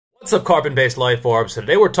What's up, carbon-based life forms?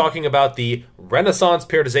 Today we're talking about the Renaissance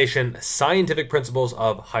Periodization Scientific Principles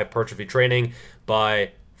of Hypertrophy Training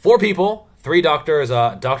by 4 people, 3 doctors,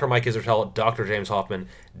 Dr. Mike Isertel, Dr. James Hoffman,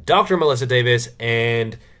 Dr. Melissa Davis,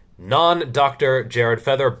 and non-Dr. Jared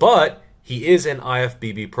Feather, but he is an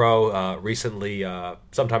IFBB pro recently,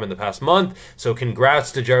 sometime in the past month, so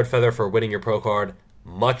congrats to Jared Feather for winning your pro card.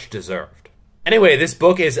 Much deserved. Anyway, this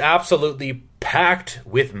book is absolutely packed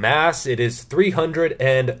with mass. It is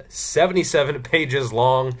 377 pages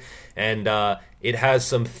long, and it has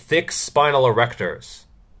some thick spinal erectors.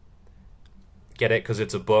 Get it? Because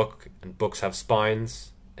it's a book, and books have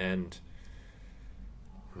spines, and...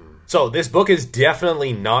 So this book is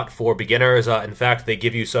definitely not for beginners. In fact, they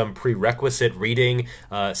give you some prerequisite reading,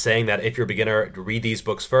 saying that if you're a beginner, read these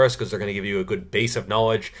books first because they're going to give you a good base of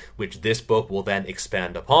knowledge, which this book will then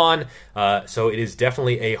expand upon. So it is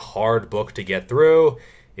definitely a hard book to get through.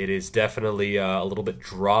 It is definitely a little bit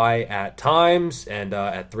dry at times, and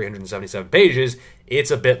at 377 pages,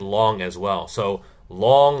 it's a bit long as well. So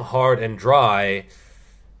long, hard, and dry,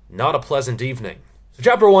 not a pleasant evening. So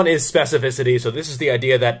chapter 1 is specificity. So this is the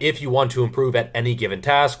idea that if you want to improve at any given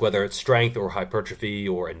task, whether it's strength or hypertrophy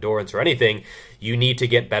or endurance or anything, you need to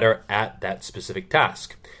get better at that specific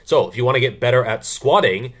task. So if you want to get better at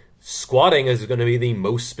squatting, squatting is going to be the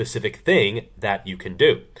most specific thing that you can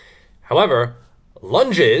do. However,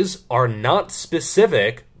 lunges are not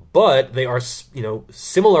specific, but they are,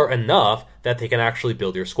 similar enough that they can actually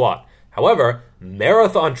build your squat. However,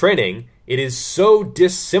 marathon training, it is so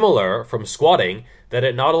dissimilar from squatting that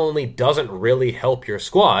it not only doesn't really help your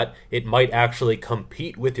squat, it might actually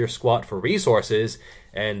compete with your squat for resources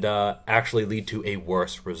and actually lead to a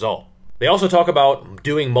worse result. They also talk about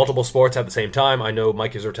doing multiple sports at the same time. I know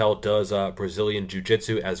Mike Isertel does Brazilian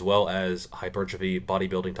Jiu-Jitsu as well as hypertrophy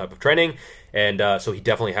bodybuilding type of training, and so he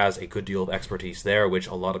definitely has a good deal of expertise there, which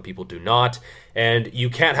a lot of people do not. And you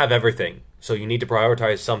can't have everything. So you need to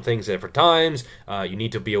prioritize some things at different times. You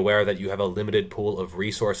need to be aware that you have a limited pool of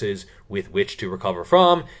resources with which to recover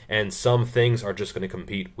from, and some things are just going to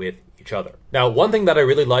compete with each other. Now, one thing that I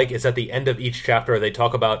really like is at the end of each chapter, they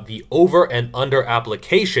talk about the over and under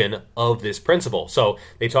application of this principle. So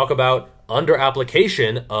they talk about under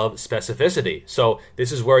application of specificity. So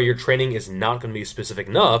this is where your training is not going to be specific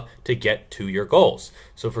enough to get to your goals.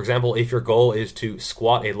 So for example, if your goal is to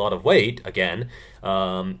squat a lot of weight, again,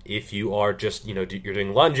 if you are just, you're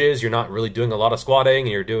doing lunges, you're not really doing a lot of squatting,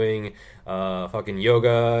 and you're doing fucking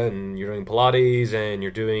yoga, and you're doing Pilates, and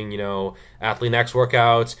you're doing, Athlete X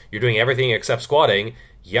workouts, you're doing everything except squatting,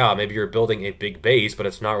 yeah, maybe you're building a big base, but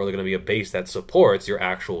it's not really going to be a base that supports your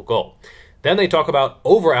actual goal. Then they talk about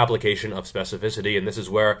over-application of specificity, and this is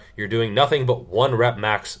where you're doing nothing but 1 rep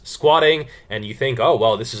max squatting, and you think, oh,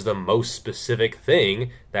 well, this is the most specific thing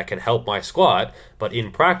that can help my squat, but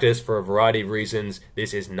in practice, for a variety of reasons,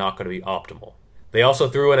 this is not going to be optimal. They also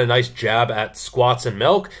threw in a nice jab at squats and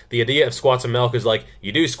milk. The idea of squats and milk is like,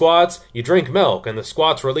 you do squats, you drink milk, and the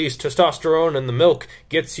squats release testosterone, and the milk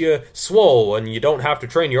gets you swole, and you don't have to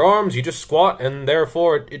train your arms, you just squat, and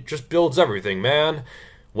therefore it just builds everything, man.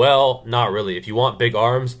 Well, not really. If you want big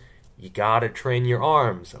arms, you gotta train your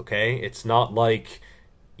arms, okay? It's not like,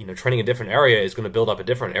 training a different area is going to build up a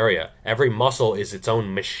different area. Every muscle is its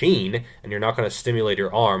own machine, and you're not going to stimulate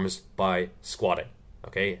your arms by squatting,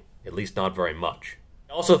 okay? At least not very much.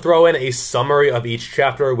 I also throw in a summary of each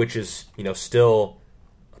chapter, which is, still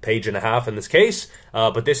a page and a half in this case,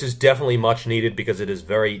 but this is definitely much needed because it is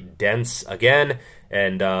very dense again,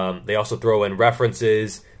 and they also throw in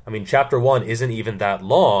references. I mean, chapter 1 isn't even that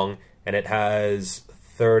long, and it has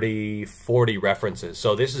 30, 40 references.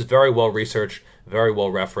 So this is very well researched, very well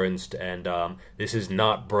referenced, and this is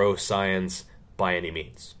not bro science by any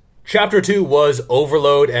means. Chapter 2 was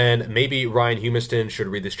overload, and maybe Ryan Humiston should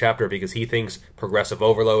read this chapter because he thinks progressive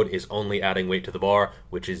overload is only adding weight to the bar,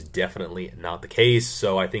 which is definitely not the case,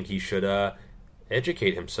 so I think he should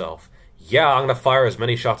educate himself. Yeah, I'm going to fire as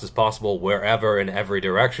many shots as possible wherever in every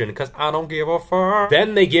direction because I don't give a fuck.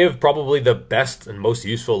 Then they give probably the best and most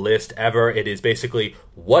useful list ever. It is basically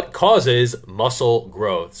what causes muscle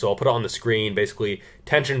growth. So I'll put it on the screen, basically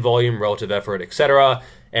tension, volume, relative effort, etc.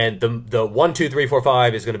 And the 1, 2, 3, 4,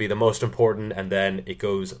 5 is going to be the most important, and then it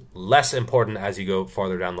goes less important as you go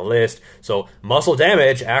farther down the list. So muscle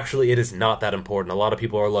damage, actually, it is not that important. A lot of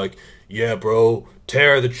people are like, yeah, bro,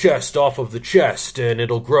 tear the chest off of the chest and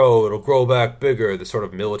it'll grow back bigger, this sort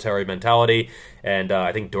of military mentality. And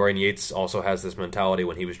I think Dorian Yates also has this mentality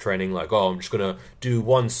when he was training, like, oh, I'm just going to do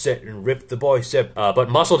 1 set and rip the bicep. But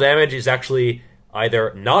muscle damage is actually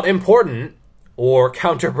either not important or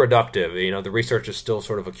counterproductive. The research is still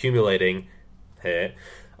sort of accumulating.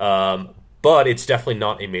 but it's definitely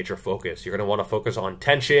not a major focus. You're going to want to focus on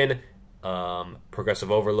tension,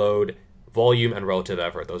 progressive overload, volume, and relative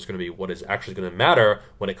effort. Those are going to be what is actually going to matter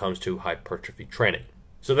when it comes to hypertrophy training.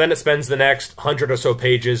 So then it spends the next 100 or so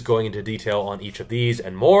pages going into detail on each of these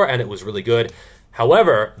and more, and it was really good.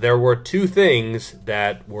 However, there were two things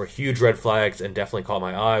that were huge red flags and definitely caught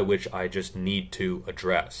my eye, which I just need to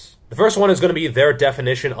address. The first one is going to be their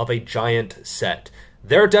definition of a giant set.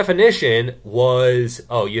 Their definition was,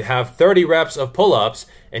 oh, you have 30 reps of pull-ups,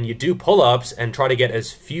 and you do pull-ups and try to get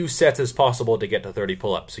as few sets as possible to get to 30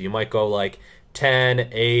 pull-ups. So you might go like 10,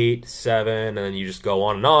 8, 7, and then you just go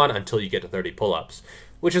on until you get to 30 pull-ups,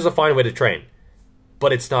 which is a fine way to train.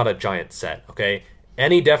 But it's not a giant set, okay?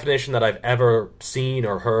 Any definition that I've ever seen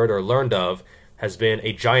or heard or learned of has been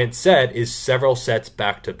a giant set is several sets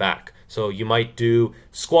back to back. So you might do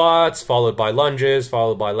squats, followed by lunges,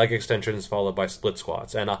 followed by leg extensions, followed by split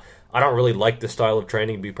squats. And I don't really like this style of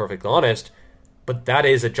training, to be perfectly honest, but that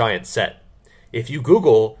is a giant set. If you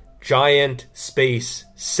Google giant space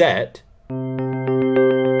set,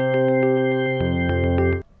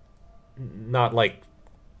 not like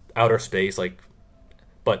outer space,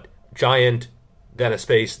 but giant, then a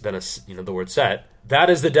space, then the word set, that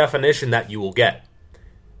is the definition that you will get.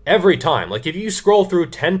 Every time. Like if you scroll through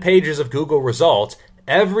 10 pages of Google results,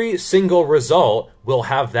 every single result will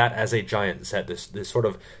have that as a giant set, this sort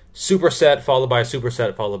of superset followed by a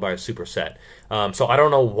superset followed by a superset. So I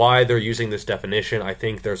don't know why they're using this definition. I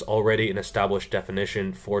think there's already an established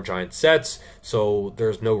definition for giant sets, so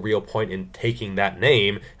there's no real point in taking that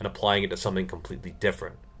name and applying it to something completely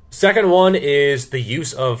different. Second one is the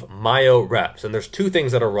use of Myo Reps, and there's two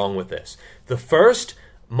things that are wrong with this. The first,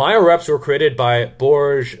 Myo Reps were created by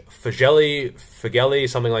Fagelli,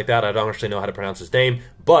 something like that. I don't actually know how to pronounce his name,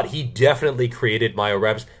 but he definitely created Myo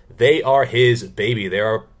Reps. They are his baby. They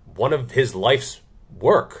are one of his life's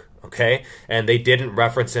work, okay? And they didn't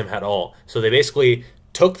reference him at all. So they basically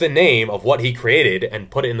took the name of what he created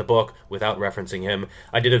and put it in the book without referencing him.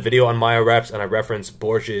 I did a video on Myo Reps, and I referenced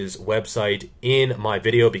Borges' website in my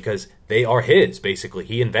video because they are his, basically.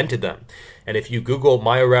 He invented them. And if you Google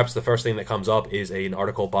Myo Reps, the first thing that comes up is an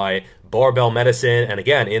article by Barbell Medicine. And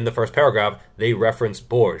again, in the first paragraph, they reference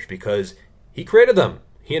Borges because he created them.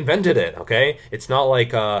 He invented it, okay? It's not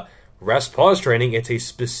like rest pause training. It's a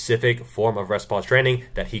specific form of rest pause training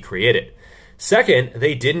that he created. Second,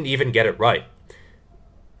 they didn't even get it right.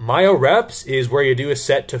 Myo Reps is where you do a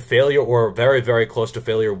set to failure or very, very close to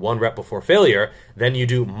failure, 1 rep before failure. Then you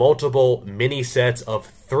do multiple mini sets of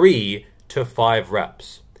 3 to 5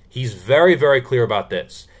 reps. He's very, very clear about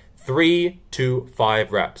this. 3 to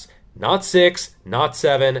 5 reps. Not 6, not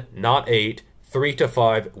 7, not 8, 3 to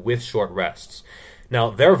 5 with short rests. Now,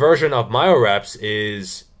 their version of Myo Reps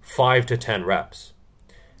is 5 to 10 reps.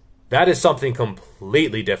 That is something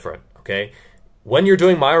completely different, okay? When you're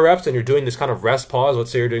doing Myo Reps and you're doing this kind of rest pause, let's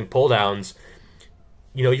say you're doing pull downs,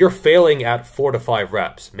 you're failing at 4 to 5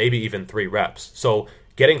 reps, maybe even 3 reps. So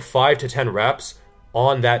getting 5 to 10 reps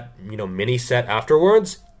on that, mini set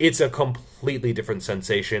afterwards, it's a completely different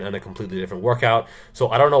sensation and a completely different workout. So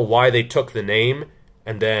I don't know why they took the name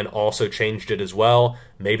and then also changed it as well.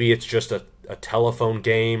 Maybe it's just a telephone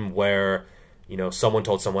game where, someone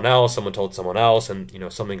told someone else, and,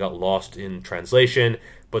 something got lost in translation.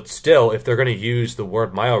 But still, if they're going to use the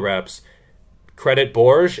word Myo Reps, credit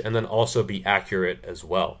Borges and then also be accurate as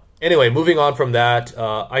well. Anyway, moving on from that,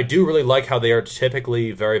 I do really like how they are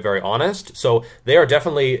typically very, very honest. So they are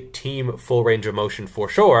definitely team full range of motion for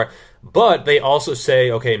sure, but they also say,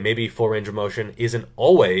 okay, maybe full range of motion isn't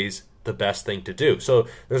always the best thing to do. So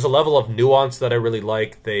there's a level of nuance that I really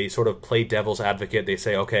like. They sort of play devil's advocate. They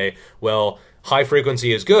say, okay, well, high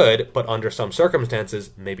frequency is good, but under some circumstances,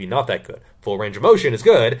 maybe not that good. Full range of motion is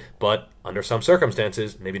good, but under some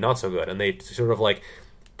circumstances, maybe not so good. And they sort of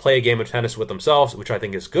play a game of tennis with themselves, which I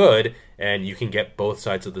think is good, and you can get both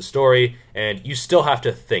sides of the story, and you still have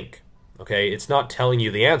to think, okay? It's not telling you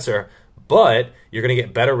the answer, but you're going to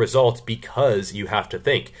get better results because you have to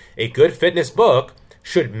think. A good fitness book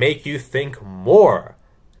should make you think more,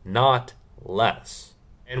 not less.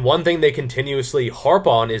 And one thing they continuously harp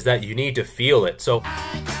on is that you need to feel it. So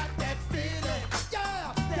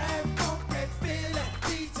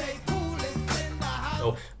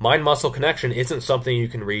mind-muscle connection isn't something you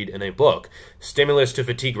can read in a book. Stimulus to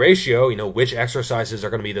fatigue ratio, which exercises are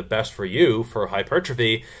going to be the best for you for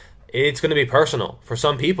hypertrophy, it's going to be personal. For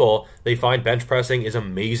some people, they find bench pressing is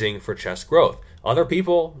amazing for chest growth. Other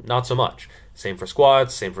people, not so much. Same for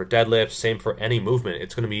squats, same for deadlifts, same for any movement.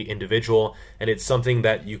 It's going to be individual, and it's something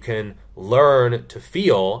that you can learn to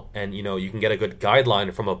feel, and you can get a good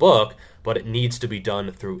guideline from a book, but it needs to be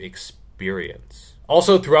done through experience.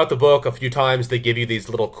 Also, throughout the book, a few times they give you these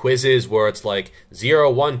little quizzes where it's like 0,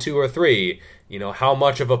 1, 2, or 3. You know, how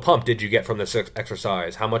much of a pump did you get from this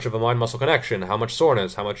exercise? How much of a mind-muscle connection? How much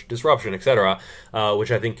soreness? How much disruption, etc., which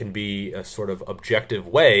I think can be a sort of objective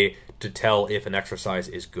way to tell if an exercise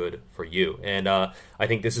is good for you. And I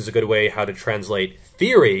think this is a good way how to translate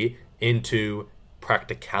theory into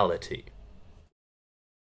practicality.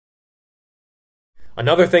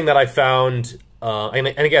 Another thing that I found, and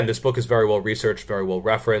again, this book is very well researched, very well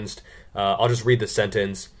referenced. I'll just read the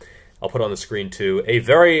sentence. I'll put it on the screen too. A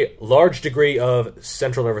very large degree of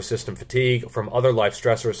central nervous system fatigue from other life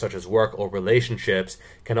stressors such as work or relationships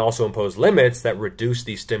can also impose limits that reduce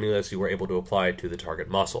the stimulus you were able to apply to the target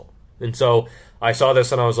muscle. And so I saw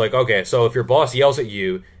this and I was like, okay, so if your boss yells at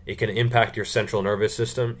you, it can impact your central nervous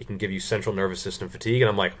system. It can give you central nervous system fatigue. And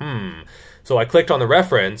I'm like, So I clicked on the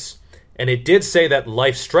reference and it did say that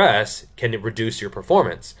life stress can reduce your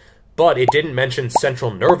performance, but it didn't mention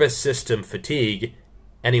central nervous system fatigue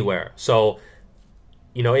anywhere. So,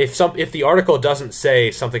 you know, if the article doesn't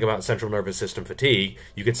say something about central nervous system fatigue,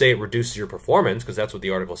 you could say it reduces your performance because that's what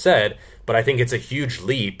the article said, but I think it's a huge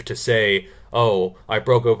leap to say, oh, I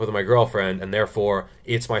broke up with my girlfriend and therefore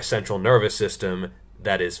it's my central nervous system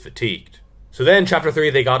that is fatigued. So then chapter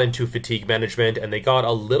 3, they got into fatigue management and they got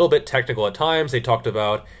a little bit technical at times. They talked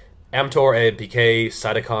about mTOR, AMPK,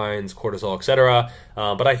 cytokines, cortisol, etc.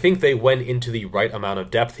 But I think they went into the right amount of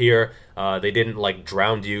depth here. They didn't like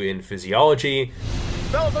drown you in physiology.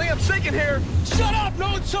 Fellas, I think I'm sinking here. Shut up!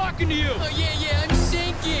 No one's talking to you! Oh, yeah, I'm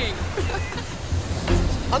sinking.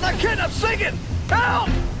 I'm not kidding, I'm sinking! Help!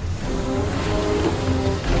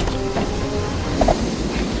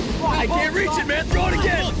 I can't reach it, man. Throw it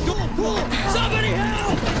again. Pull! Somebody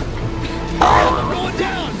help! I'm going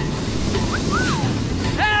down.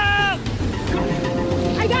 Help!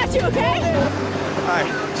 I got you, okay? All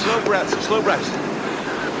right, slow breaths, slow breaths.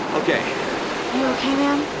 Okay. You okay,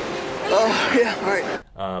 man? Oh, yeah, all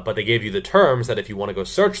right. But they gave you the terms that if you want to go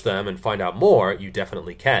search them and find out more, you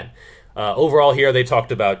definitely can. Overall here, they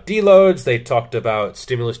talked about deloads, they talked about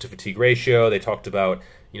stimulus to fatigue ratio, they talked about,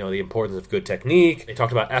 you know, the importance of good technique, they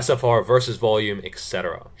talked about SFR versus volume,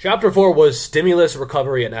 etc. Chapter 4 was Stimulus,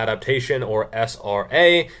 Recovery, and Adaptation, or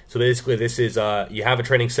SRA. So basically this is, you have a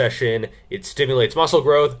training session, it stimulates muscle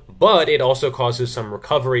growth, but it also causes some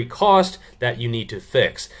recovery cost that you need to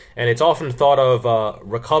fix. And it's often thought of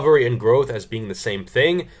recovery and growth as being the same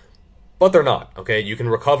thing, but they're not, okay? You can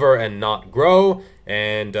recover and not grow,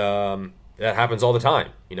 and that happens all the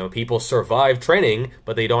time. You know, people survive training,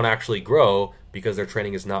 but they don't actually grow because their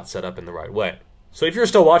training is not set up in the right way. So if you're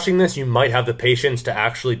still watching this, you might have the patience to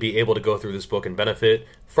actually be able to go through this book and benefit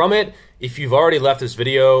from it. If you've already left this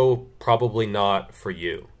video, probably not for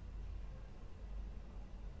you.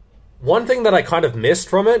 One thing that I kind of missed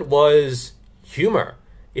from it was humor.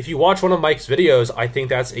 If you watch one of Mike's videos, I think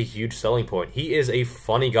that's a huge selling point. He is a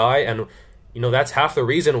funny guy, and you know, that's half the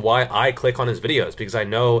reason why I click on his videos, because I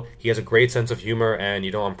know he has a great sense of humor, and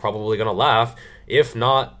you know, I'm probably gonna laugh, if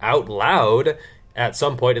not out loud, at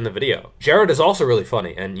some point in the video. Jared is also really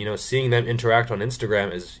funny, and you know, seeing them interact on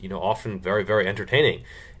Instagram is, you know, often very, very entertaining.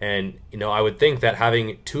 And you know, I would think that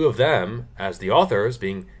having two of them as the authors,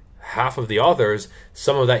 being half of the authors,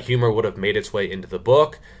 some of that humor would have made its way into the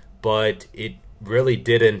book, but it really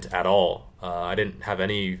didn't at all. I didn't have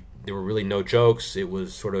any, there were really no jokes. It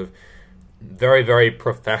was sort of very, very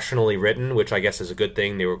professionally written, which I guess is a good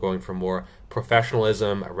thing. They were going for more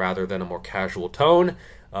professionalism rather than a more casual tone.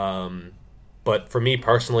 But for me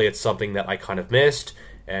personally, it's something that I kind of missed.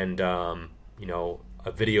 And, you know,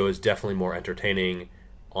 a video is definitely more entertaining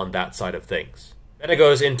on that side of things. Then it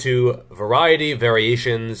goes into variety,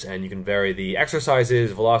 variations, and you can vary the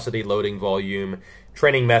exercises, velocity, loading, volume,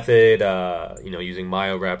 training method, you know, using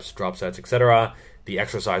Myo Reps, drop sets, etc., the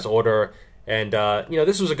exercise order. And, you know,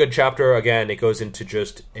 this was a good chapter. Again, it goes into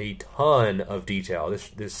just a ton of detail.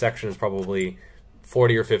 This section is probably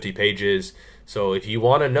 40 or 50 pages. So if you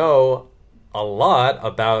want to know a lot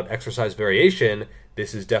about exercise variation,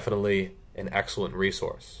 this is definitely an excellent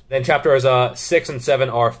resource. Then chapters 6 and 7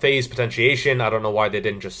 are phase potentiation. I don't know why they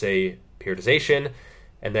didn't just say periodization.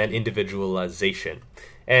 And then individualization.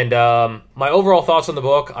 And my overall thoughts on the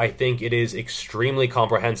book, I think it is extremely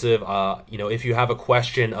comprehensive. You know, if you have a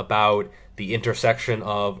question about the intersection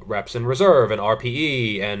of reps and reserve and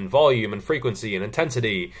RPE and volume and frequency and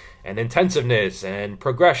intensity and intensiveness and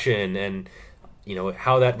progression and, you know,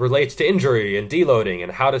 how that relates to injury and deloading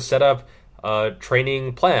and how to set up a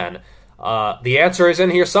training plan, the answer is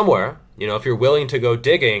in here somewhere. You know, if you're willing to go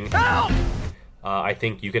digging, I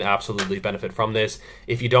think you can absolutely benefit from this.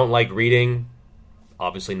 If you don't like reading,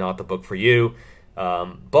 obviously not the book for you.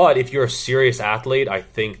 But if you're a serious athlete, I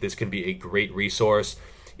think this can be a great resource.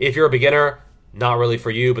 If you're a beginner, not really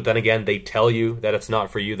for you, but then again, they tell you that it's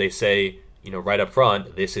not for you. They say, you know, right up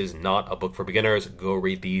front, this is not a book for beginners. Go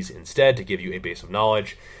read these instead to give you a base of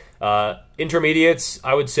knowledge. Intermediates,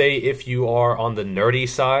 I would say if you are on the nerdy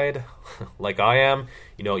side, like I am,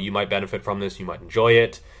 you know, you might benefit from this. You might enjoy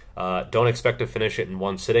it. Don't expect to finish it in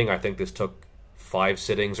one sitting. I think this took 5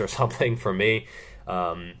 sittings or something for me,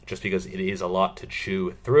 just because it is a lot to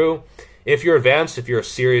chew through. If you're advanced, if you're a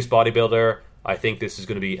serious bodybuilder, I think this is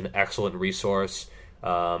going to be an excellent resource.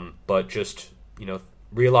 But just, you know,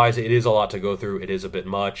 realize it is a lot to go through. It is a bit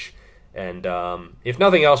much. And if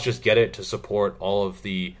nothing else, just get it to support all of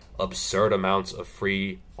the absurd amounts of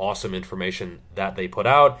free, awesome information that they put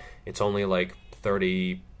out. It's only like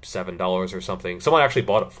 $37 or something. Someone actually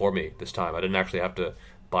bought it for me this time. I didn't actually have to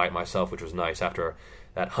buy it myself, which was nice after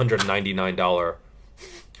that $199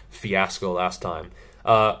 fiasco last time.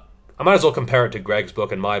 I might as well compare it to Greg's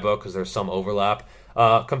book and my book because there's some overlap.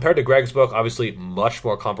 Compared to Greg's book, obviously much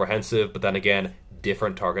more comprehensive, but then again,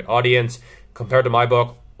 different target audience. Compared to my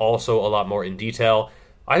book, also a lot more in detail.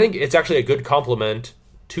 I think it's actually a good complement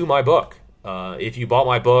to my book. If you bought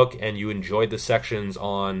my book and you enjoyed the sections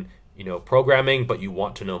on, you know, programming, but you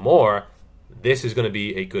want to know more, this is going to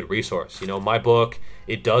be a good resource. You know, my book,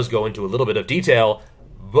 it does go into a little bit of detail,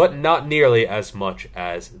 but not nearly as much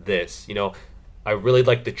as this. You know, I really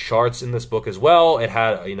like the charts in this book as well. It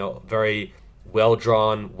had, you know, very well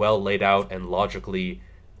drawn, well laid out, and logically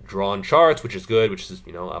drawn charts, which is good, which is,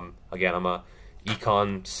 you know, I'm a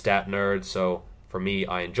econ stat nerd, so for me,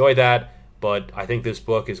 I enjoy that. But I think this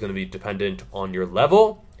book is going to be dependent on your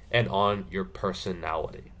level and on your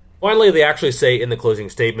personality. Finally, they actually say in the closing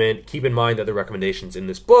statement, keep in mind that the recommendations in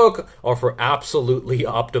this book are for absolutely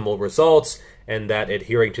optimal results and that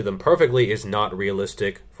adhering to them perfectly is not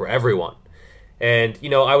realistic for everyone. And, you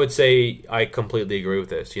know, I would say I completely agree with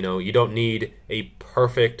this. You know, you don't need a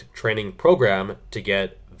perfect training program to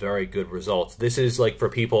get very good results. This is like for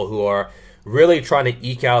people who are really trying to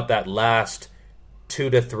eke out that last 2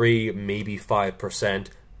 to 3, maybe 5%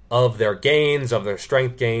 of their gains, of their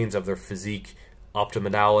strength gains, of their physique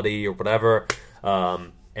optimality or whatever.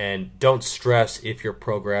 And don't stress if your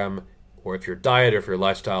program or if your diet or if your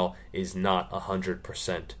lifestyle is not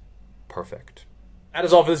 100% perfect. That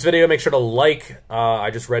is all for this video. Make sure to like.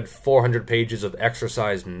 I just read 400 pages of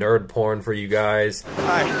exercise nerd porn for you guys. All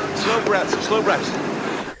right, slow breaths, slow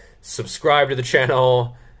breaths. Subscribe to the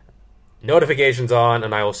channel, notifications on,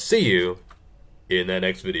 and I will see you in that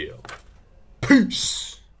next video. Peace!